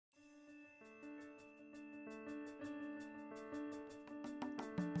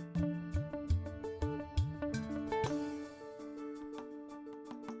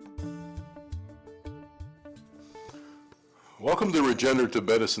Welcome to Regenerative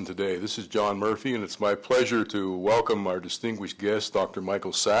Medicine Today. This is John Murphy, and it's my pleasure to welcome our distinguished guest, Dr.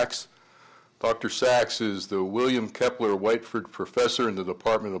 Michael Sachs. Dr. Sachs is the William Kepler Whiteford Professor in the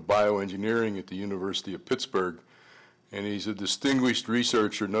Department of Bioengineering at the University of Pittsburgh, and he's a distinguished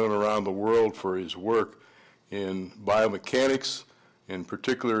researcher known around the world for his work in biomechanics, in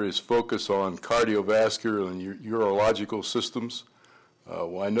particular his focus on cardiovascular and urological systems.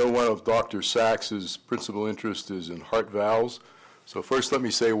 Well, I know one of Dr. Sachs's principal interests is in heart valves. So first let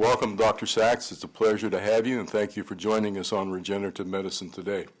me say welcome, Dr. Sachs. It's a pleasure to have you, and thank you for joining us on Regenerative Medicine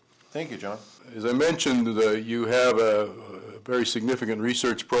Today. Thank you, John. As I mentioned, you have a very significant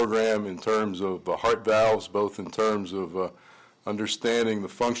research program in terms of heart valves, both in terms of understanding the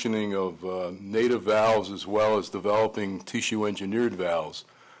functioning of native valves as well as developing tissue-engineered valves.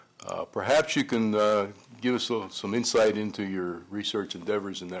 Perhaps you can give us some insight into your research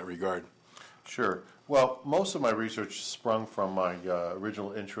endeavors in that regard. Sure. Well, most of my research sprung from my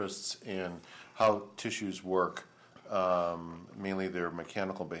original interests in how tissues work, mainly their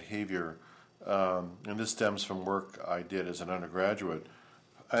mechanical behavior, and this stems from work I did as an undergraduate.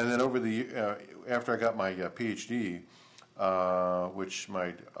 And then over the after I got my PhD, which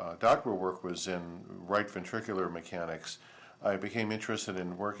my doctoral work was in right ventricular mechanics, I became interested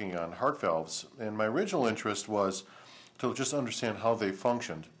in working on heart valves, and my original interest was to just understand how they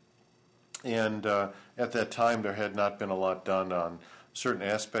functioned. And at that time, there had not been a lot done on certain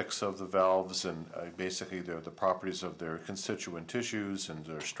aspects of the valves and basically the properties of their constituent tissues and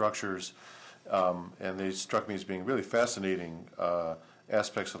their structures. And they struck me as being really fascinating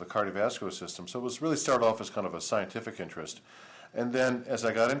aspects of the cardiovascular system. So it was really started off as kind of a scientific interest. And then as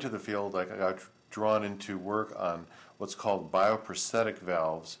I got into the field, I got drawn into work on what's called bioprosthetic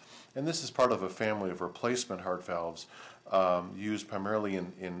valves. And this is part of a family of replacement heart valves used primarily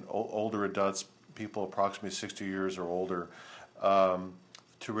in older adults, people approximately 60 years or older,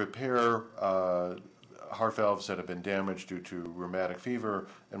 to repair heart valves that have been damaged due to rheumatic fever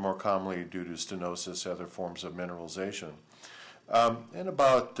and more commonly due to stenosis, other forms of mineralization. And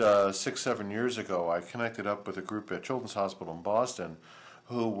about 6-7 years ago, I connected up with a group at Children's Hospital in Boston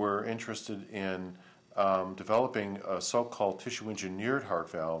who were interested in developing a so-called tissue-engineered heart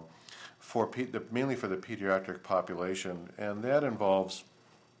valve for mainly for the pediatric population, and that involves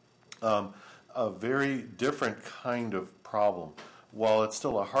a very different kind of problem. While it's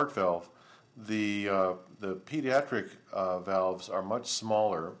still a heart valve, the pediatric valves are much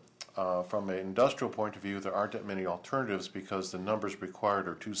smaller. From an industrial point of view, there aren't that many alternatives because the numbers required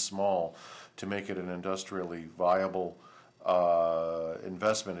are too small to make it an industrially viable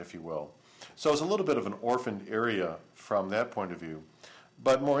investment, if you will. So it's a little bit of an orphaned area from that point of view.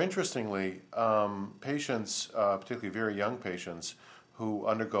 But more interestingly, patients, particularly very young patients, who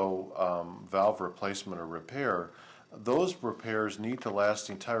undergo valve replacement or repair, those repairs need to last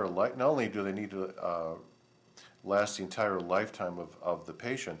the entire life. Not only do they need to last the entire lifetime of the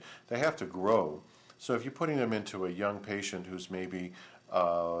patient, they have to grow. So if you're putting them into a young patient who's maybe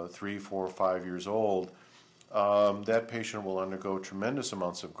 3, 4, 5 years old, that patient will undergo tremendous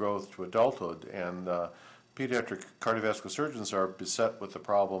amounts of growth to adulthood, and pediatric cardiovascular surgeons are beset with the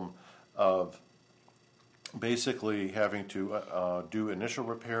problem of basically having to do initial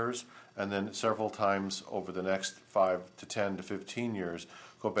repairs and then several times over the next 5 to 10 to 15 years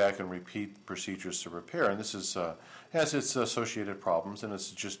go back and repeat procedures to repair. And this is has its associated problems, and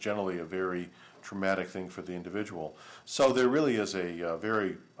it's just generally a very traumatic thing for the individual. So there really is a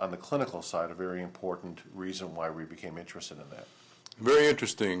very, on the clinical side, a very important reason why we became interested in that. Very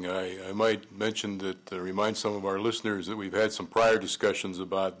interesting. I might mention that, remind some of our listeners that we've had some prior discussions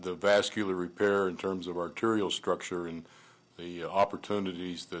about the vascular repair in terms of arterial structure and the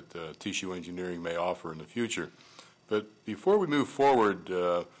opportunities that tissue engineering may offer in the future. But before we move forward,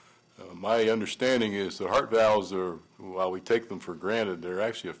 my understanding is that heart valves are, while we take them for granted, they're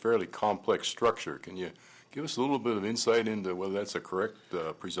actually a fairly complex structure. Can you give us a little bit of insight into whether that's a correct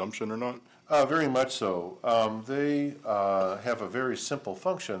presumption or not? Very much so. They have a very simple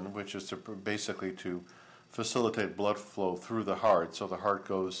function, which is to basically to facilitate blood flow through the heart. So the heart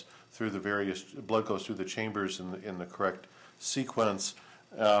goes through blood goes through the chambers in the correct sequence.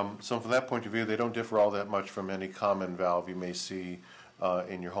 So from that point of view, they don't differ all that much from any common valve you may see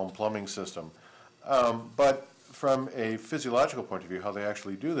in your home plumbing system. But from a physiological point of view, how they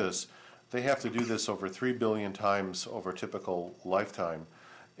actually do this, they have to do this over 3 billion times over a typical lifetime.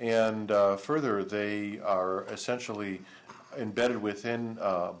 And further, they are essentially embedded within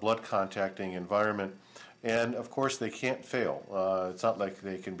a blood contacting environment. And of course, they can't fail. It's not like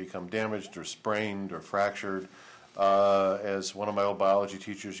they can become damaged or sprained or fractured. As one of my old biology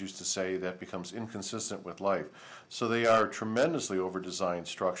teachers used to say, that becomes inconsistent with life. So they are tremendously over-designed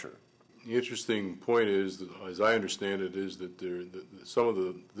structure. The interesting point is, that, as I understand it, is that some of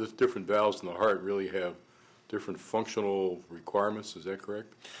the different valves in the heart really have different functional requirements. Is that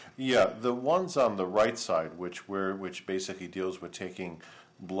correct? Yeah, the ones on the right side, which basically deals with taking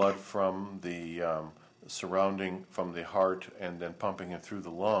blood from the from the heart and then pumping it through the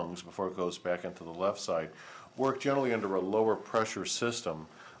lungs before it goes back into the left side, work generally under a lower pressure system,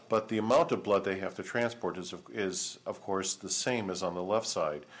 but the amount of blood they have to transport is of course the same as on the left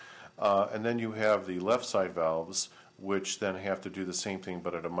side. And then you have the left side valves, which then have to do the same thing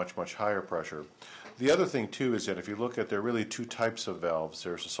but at a much, much higher pressure. The other thing too is that if you look at, there are really two types of valves.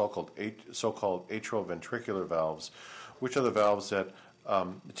 There's a so-called atrioventricular valves, which are the valves that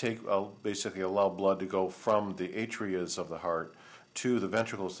basically allow blood to go from the atrias of the heart to the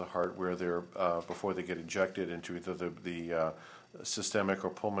ventricles of the heart, where they're before they get injected into either the systemic or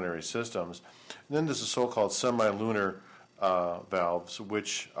pulmonary systems. And then there's the so-called semilunar valves,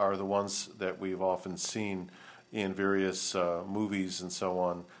 which are the ones that we've often seen in various movies and so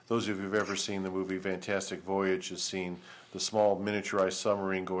on. Those of you who've ever seen the movie Fantastic Voyage has seen the small miniaturized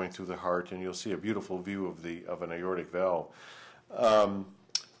submarine going through the heart, and you'll see a beautiful view of an aortic valve, at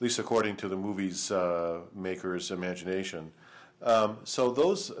least according to the movie's maker's imagination. So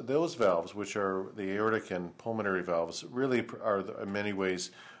those valves, which are the aortic and pulmonary valves, really are in many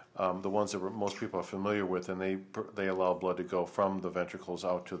ways the ones that most people are familiar with, and they allow blood to go from the ventricles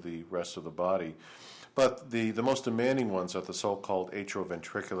out to the rest of the body. But the most demanding ones are the so-called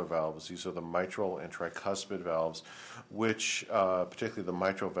atrioventricular valves. These are the mitral and tricuspid valves, which particularly the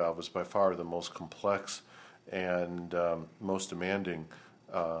mitral valve is by far the most complex and most demanding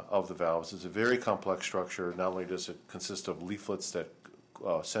of the valves. It's a very complex structure. Not only does it consist of leaflets that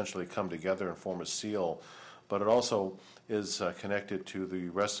essentially come together and form a seal, but it also is connected to the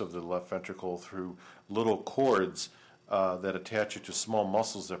rest of the left ventricle through little cords that attach it to small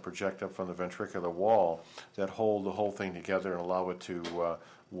muscles that project up from the ventricular wall that hold the whole thing together and allow it to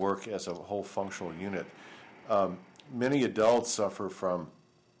work as a whole functional unit. Many adults suffer from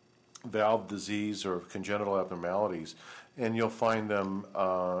valve disease or congenital abnormalities, and you'll find them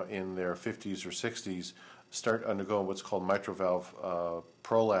in their 50s or 60s start undergoing what's called mitral valve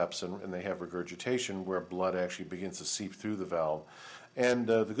prolapse, and they have regurgitation where blood actually begins to seep through the valve. And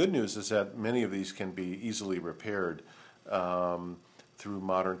the good news is that many of these can be easily repaired through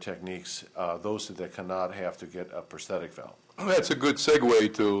modern techniques. Those that cannot have to get a prosthetic valve. Well, that's a good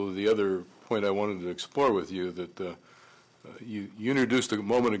segue to the other point I wanted to explore with you, that you introduced a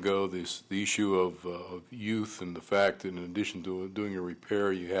moment ago the issue of youth, and the fact that in addition to doing a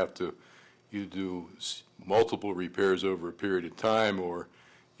repair, you do multiple repairs over a period of time, or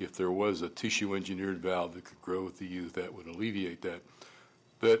if there was a tissue engineered valve that could grow with the youth, that would alleviate that.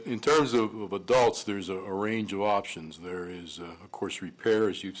 But in terms of adults, there's a range of options. There is, of course, repair,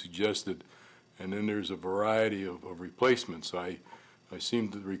 as you've suggested, and then there's a variety of replacements. I seem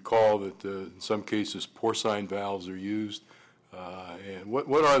to recall that in some cases porcine valves are used. And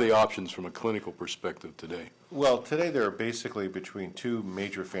what are the options from a clinical perspective today? Well, today there are basically between two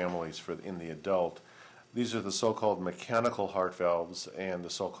major families in the adult. These are the so-called mechanical heart valves and the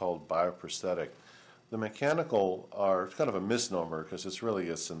so-called bioprosthetic. The mechanical are kind of a misnomer because it's really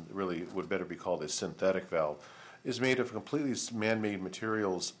would better be called a synthetic valve. It's made of completely man-made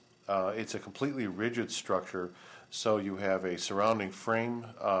materials. It's a completely rigid structure, so you have a surrounding frame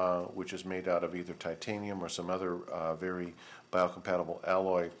which is made out of either titanium or some other very biocompatible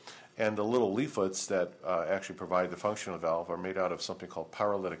alloy. And the little leaflets that actually provide the function of the valve are made out of something called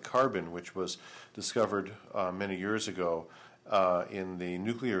pyrolytic carbon, which was discovered many years ago in the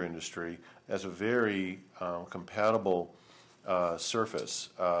nuclear industry as a very compatible surface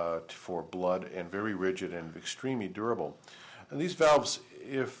for blood, and very rigid and extremely durable. And these valves,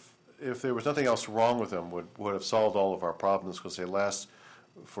 if there was nothing else wrong with them, would have solved all of our problems, because they last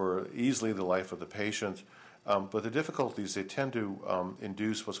for easily the life of the patient. But the difficulties, they tend to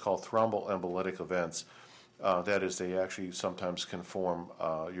induce what's called thromboembolic events. That is, they actually sometimes can form,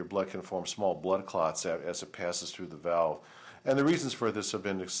 your blood can form small blood clots as it passes through the valve. And the reasons for this have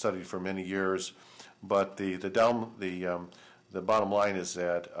been studied for many years, but the bottom line is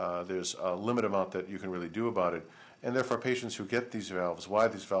that there's a limited amount that you can really do about it. And therefore, patients who get these valves, why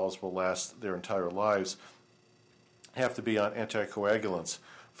these valves will last their entire lives, have to be on anticoagulants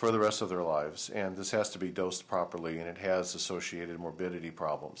for the rest of their lives, and this has to be dosed properly, and it has associated morbidity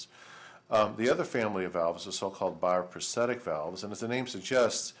problems. The other family of valves are so-called bioprosthetic valves, and as the name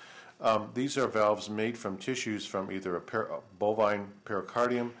suggests, these are valves made from tissues from either a bovine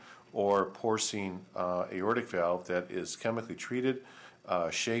pericardium or porcine aortic valve that is chemically treated,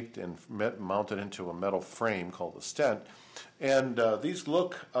 shaped and mounted into a metal frame called a stent. And these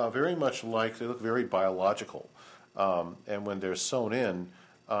look very much like, they look very biological. And when they're sewn in,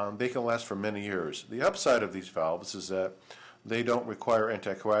 they can last for many years. The upside of these valves is that they don't require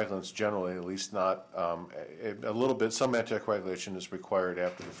anticoagulants generally, at least not a little bit. Some anticoagulation is required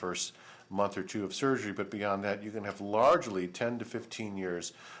after the first month or two of surgery, but beyond that, you can have largely 10 to 15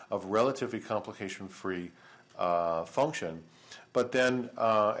 years of relatively complication-free function. But then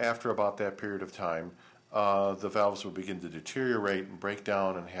after about that period of time, the valves will begin to deteriorate and break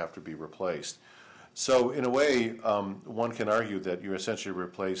down and have to be replaced. So in a way, one can argue that you essentially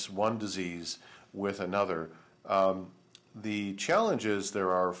replace one disease with another. The challenges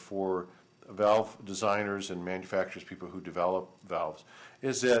there are for valve designers and manufacturers, people who develop valves,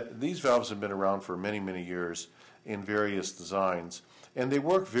 is that these valves have been around for many, many years in various designs, and they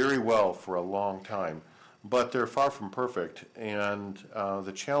work very well for a long time, but they're far from perfect, and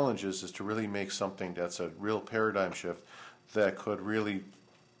the challenge is to really make something that's a real paradigm shift that could really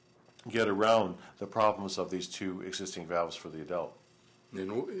get around the problems of these two existing valves for the adult.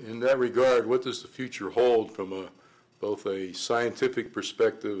 In that regard, what does the future hold from both a scientific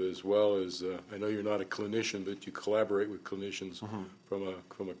perspective as well as, I know you're not a clinician, but you collaborate with clinicians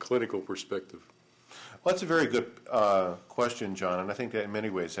from a clinical perspective? Well, that's a very good question, John, and I think that in many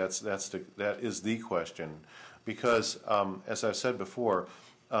ways that is the question, because as I've said before,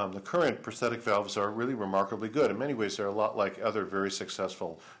 the current prosthetic valves are really remarkably good. In many ways, they're a lot like other very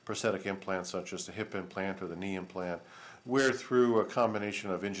successful prosthetic implants, such as the hip implant or the knee implant, where through a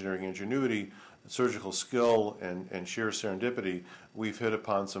combination of engineering ingenuity, surgical skill, and sheer serendipity, we've hit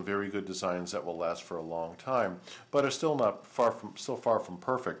upon some very good designs that will last for a long time, but are still far from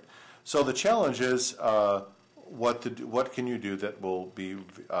perfect. So the challenge is what can you do that will be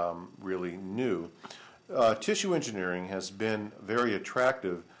really new? Tissue engineering has been very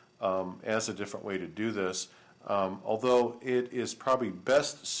attractive as a different way to do this, although it is probably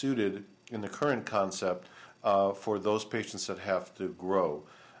best suited in the current concept for those patients that have to grow.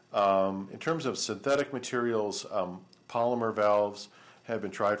 In terms of synthetic materials, polymer valves have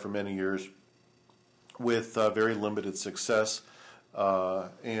been tried for many years with very limited success,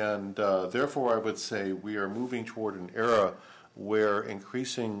 and therefore I would say we are moving toward an era where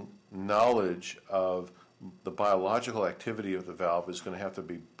increasing knowledge of the biological activity of the valve is going to have to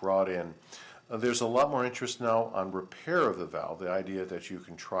be brought in. There's a lot more interest now on repair of the valve, the idea that you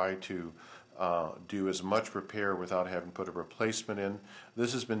can try to do as much repair without having to put a replacement in.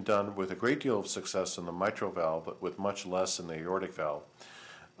 This has been done with a great deal of success in the mitral valve, but with much less in the aortic valve.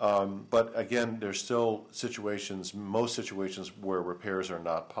 But again, there's still most situations where repairs are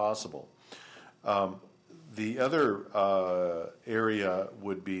not possible. The other area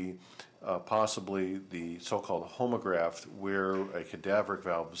would be possibly the so-called homograft, where a cadaveric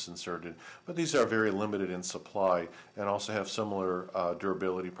valve is inserted, but these are very limited in supply and also have similar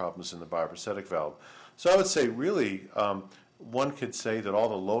durability problems in the bioprosthetic valve. So I would say really one could say that all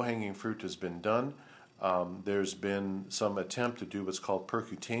the low-hanging fruit has been done. There's been some attempt to do what's called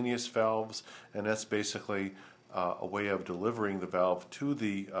percutaneous valves, and that's basically a way of delivering the valve to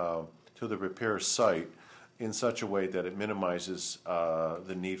the repair site in such a way that it minimizes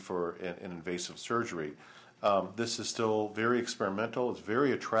the need for an invasive surgery. This is still very experimental. It's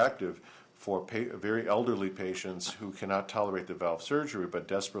very attractive for very elderly patients who cannot tolerate the valve surgery but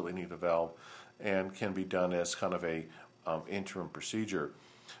desperately need a valve, and can be done as kind of a interim procedure.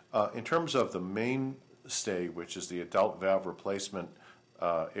 In terms of the mainstay, which is the adult valve replacement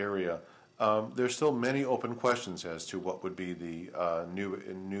area, there's still many open questions as to what would be the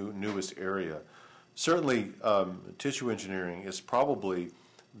newest area. Certainly, tissue engineering is probably,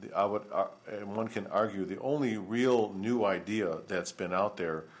 and one can argue, the only real new idea that's been out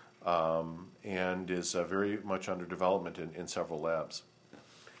there and is very much under development in several labs.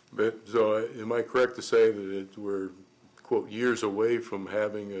 But, so am I correct to say that we're, quote, years away from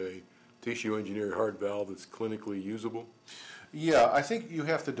having a tissue engineered heart valve that's clinically usable? Yeah, I think you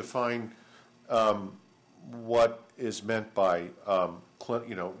have to define what is meant by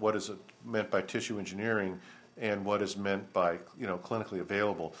what is meant by tissue engineering and what is meant by clinically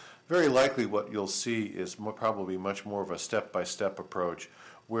available. Very likely what you'll see is probably much more of a step-by-step approach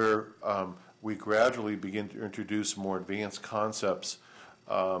where we gradually begin to introduce more advanced concepts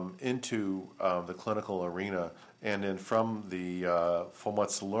into the clinical arena, and then from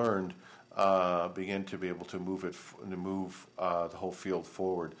what's learned begin to be able to move the whole field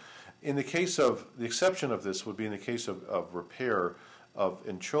forward. In the case of, the exception of this would be in the case of repair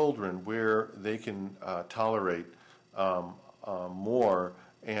in children where they can tolerate more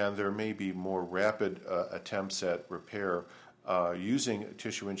and there may be more rapid attempts at repair using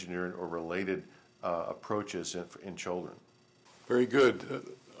tissue engineering or related approaches in children. Very good.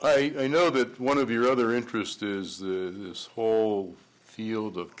 I know that one of your other interests is this whole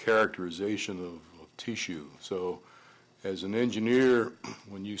field of characterization of tissue. So as an engineer,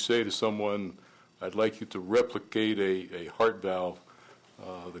 when you say to someone, I'd like you to replicate a heart valve,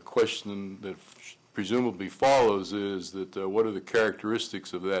 the question that presumably follows is that what are the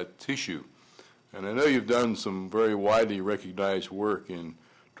characteristics of that tissue? And I know you've done some very widely recognized work in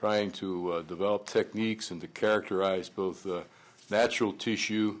trying to develop techniques and to characterize both natural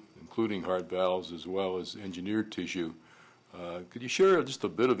tissue, including heart valves, as well as engineered tissue. Could you share just a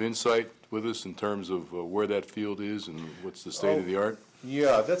bit of insight with us in terms of where that field is and what's the state of the art?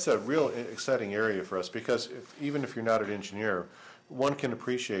 Yeah, that's a real exciting area for us because even if you're not an engineer, one can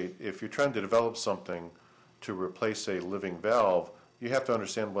appreciate if you're trying to develop something to replace a living valve, you have to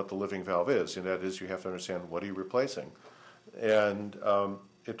understand what the living valve is, and that is you have to understand what are you replacing. And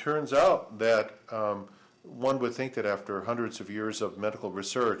it turns out that one would think that after hundreds of years of medical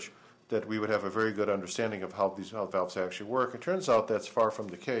research that we would have a very good understanding of how these valves actually work. It turns out that's far from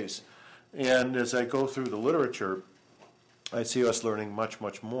the case. And as I go through the literature, I see us learning much,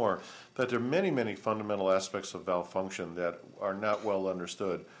 much more. But there are many, many fundamental aspects of valve function that are not well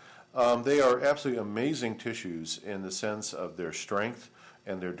understood. They are absolutely amazing tissues in the sense of their strength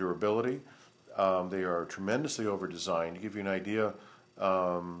and their durability. They are tremendously over-designed. To give you an idea,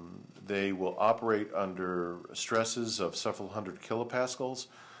 they will operate under stresses of several hundred kilopascals,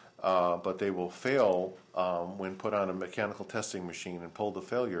 but they will fail when put on a mechanical testing machine and pulled to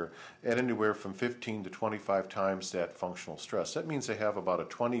failure at anywhere from 15 to 25 times that functional stress. That means they have about a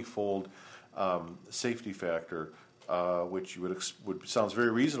 20-fold safety factor, which would sounds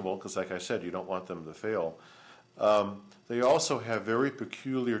very reasonable because, like I said, you don't want them to fail. They also have very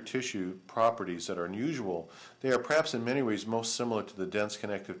peculiar tissue properties that are unusual. They are perhaps in many ways most similar to the dense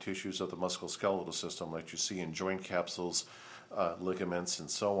connective tissues of the musculoskeletal system, like you see in joint capsules, ligaments, and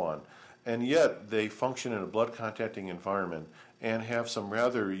so on. And yet they function in a blood contacting environment and have some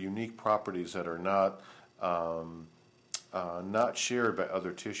rather unique properties that are not shared by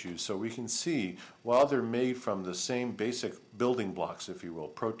other tissues. So we can see, while they're made from the same basic building blocks, if you will,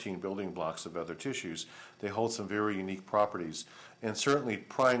 protein building blocks of other tissues, they hold some very unique properties. And certainly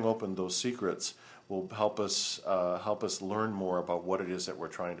prying open those secrets will help us learn more about what it is that we're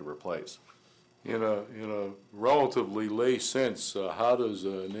trying to replace. In a relatively lay sense, how does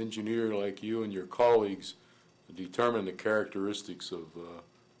an engineer like you and your colleagues determine the characteristics of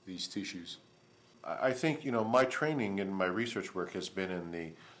these tissues? I think, my training and my research work has been in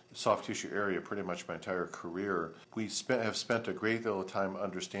the soft tissue area pretty much my entire career. We have spent a great deal of time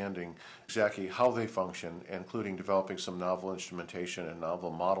understanding exactly how they function, including developing some novel instrumentation and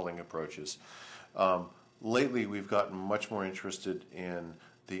novel modeling approaches. Lately, we've gotten much more interested in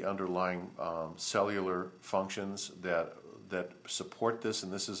the underlying cellular functions that support this,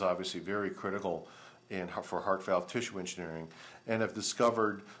 and this is obviously very critical for heart valve tissue engineering, and have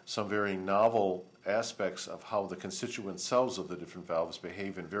discovered some very novel aspects of how the constituent cells of the different valves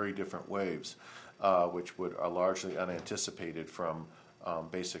behave in very different ways, which are largely unanticipated from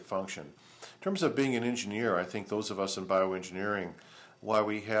basic function. In terms of being an engineer, I think those of us in bioengineering, while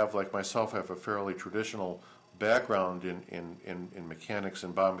we have, like myself, have a fairly traditional background in mechanics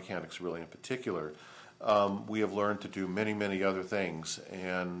and biomechanics really in particular, we have learned to do many, many other things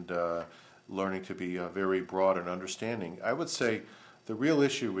and learning to be very broad and understanding. I would say the real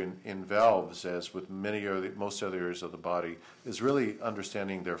issue in valves, as with most other areas of the body, is really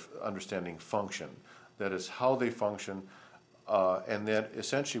understanding function. That is how they function, and that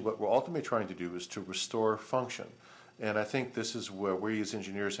essentially what we're ultimately trying to do is to restore function. And I think this is where we as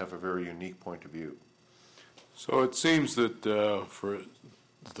engineers have a very unique point of view. So it seems that for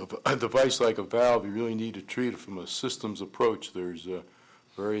a device like a valve, you really need to treat it from a systems approach. There's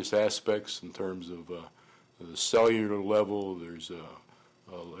various aspects in terms of the cellular level, there's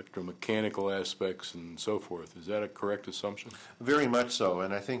electromechanical aspects and so forth. Is that a correct assumption? Very much so,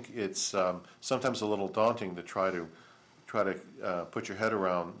 and I think it's sometimes a little daunting to try to put your head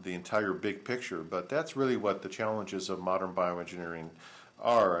around the entire big picture, but that's really what the challenges of modern bioengineering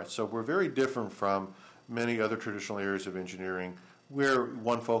are. So we're very different from many other traditional areas of engineering where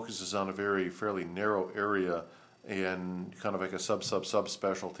one focuses on a fairly narrow area and kind of like a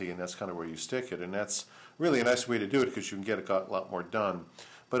subspecialty, and that's kind of where you stick it. And that's really a nice way to do it because you can get a lot more done.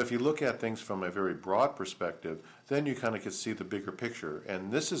 But if you look at things from a very broad perspective, then you kind of can see the bigger picture.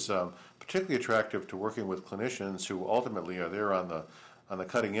 And this is particularly attractive to working with clinicians who ultimately are there on on the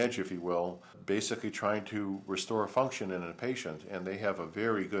cutting edge, if you will, basically trying to restore function in a patient, and they have a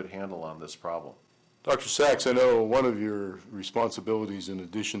very good handle on this problem. Dr. Sachs, I know one of your responsibilities, in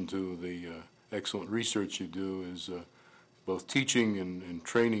addition to the excellent research you do, is both teaching and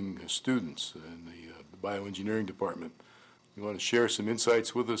training students in the bioengineering department. You want to share some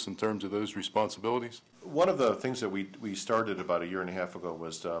insights with us in terms of those responsibilities? One of the things that we started about a year and a half ago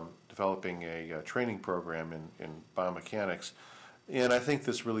was developing a training program in biomechanics, and I think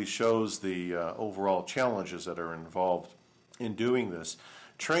this really shows the overall challenges that are involved in doing this.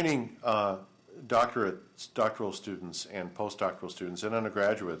 Training doctoral students and postdoctoral students and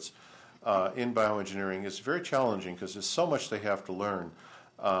undergraduates in bioengineering is very challenging because there's so much they have to learn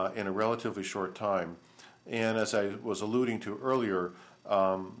in a relatively short time. And as I was alluding to earlier,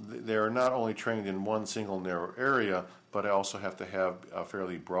 they are not only trained in one single narrow area, but I also have to have a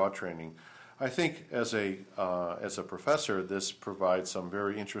fairly broad training. I think as a professor, this provides some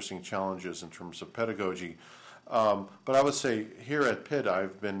very interesting challenges in terms of pedagogy. But I would say here at Pitt,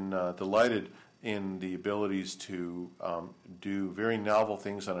 I've been delighted in the abilities to do very novel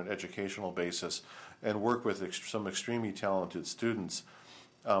things on an educational basis and work with some extremely talented students.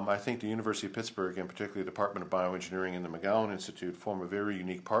 I think the University of Pittsburgh, and particularly the Department of Bioengineering and the McGowan Institute, form a very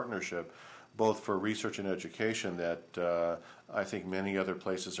unique partnership, both for research and education, that I think many other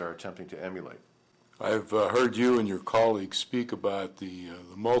places are attempting to emulate. I've heard you and your colleagues speak about the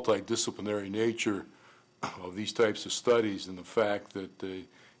multidisciplinary nature of these types of studies and the fact that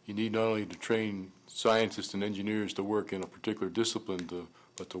you need not only to train scientists and engineers to work in a particular discipline,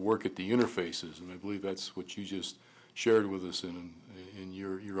 but to work at the interfaces. And I believe that's what you just shared with us in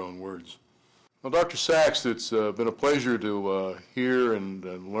your own words. Well, Dr. Sachs, it's been a pleasure to hear and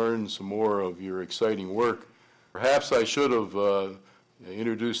learn some more of your exciting work. Perhaps I should have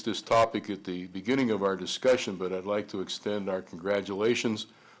introduced this topic at the beginning of our discussion, but I'd like to extend our congratulations.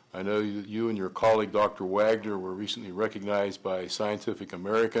 I know that you and your colleague, Dr. Wagner, were recently recognized by Scientific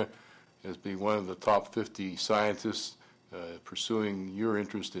America as being one of the top 50 scientists pursuing your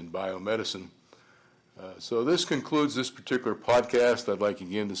interest in biomedicine. So this concludes this particular podcast. I'd like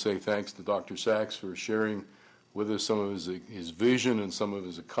again to say thanks to Dr. Sachs for sharing with us some of his vision and some of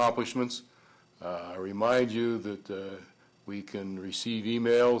his accomplishments. I remind you that we can receive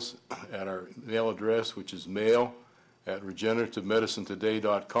emails at our mail address, which is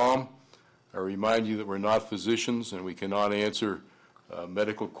mail@regenerativemedicinetoday.com. I remind you that we're not physicians and we cannot answer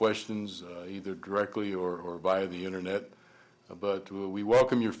medical questions either directly or via the internet. But we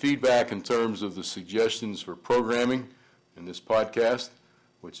welcome your feedback in terms of the suggestions for programming in this podcast,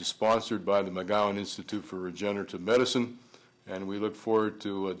 which is sponsored by the McGowan Institute for Regenerative Medicine. And we look forward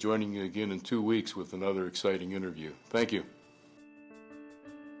to joining you again in 2 weeks with another exciting interview. Thank you.